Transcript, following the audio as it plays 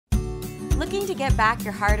Looking to get back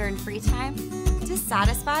your hard-earned free time?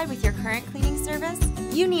 Dissatisfied with your current cleaning service?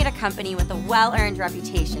 You need a company with a well-earned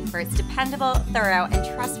reputation for its dependable, thorough, and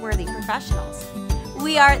trustworthy professionals.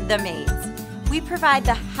 We are the Maids. We provide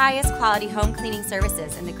the highest quality home cleaning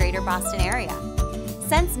services in the greater Boston area.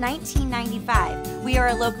 Since 1995, we are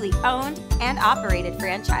a locally owned and operated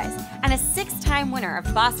franchise and a 6-time winner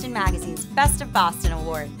of Boston Magazine's Best of Boston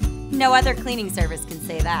Award. No other cleaning service can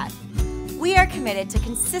say that. We are committed to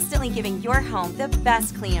consistently giving your home the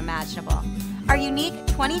best clean imaginable. Our unique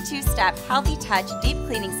 22-step Healthy Touch deep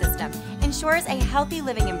cleaning system ensures a healthy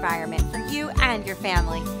living environment for you and your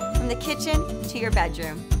family, from the kitchen to your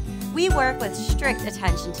bedroom. We work with strict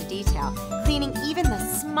attention to detail, cleaning even the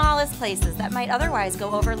smallest places that might otherwise go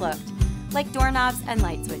overlooked, like doorknobs and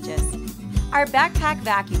light switches. Our backpack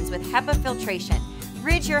vacuums with HEPA filtration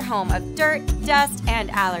rid your home of dirt, dust, and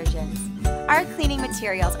allergens. Our cleaning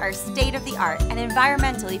materials are state-of-the-art and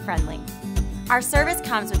environmentally friendly. Our service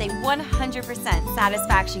comes with a 100%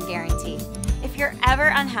 satisfaction guarantee. If you're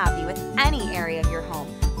ever unhappy with any area of your home,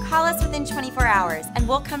 call us within 24 hours and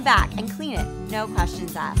we'll come back and clean it, no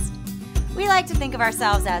questions asked. We like to think of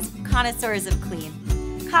ourselves as connoisseurs of clean.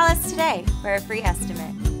 Call us today for a free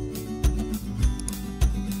estimate.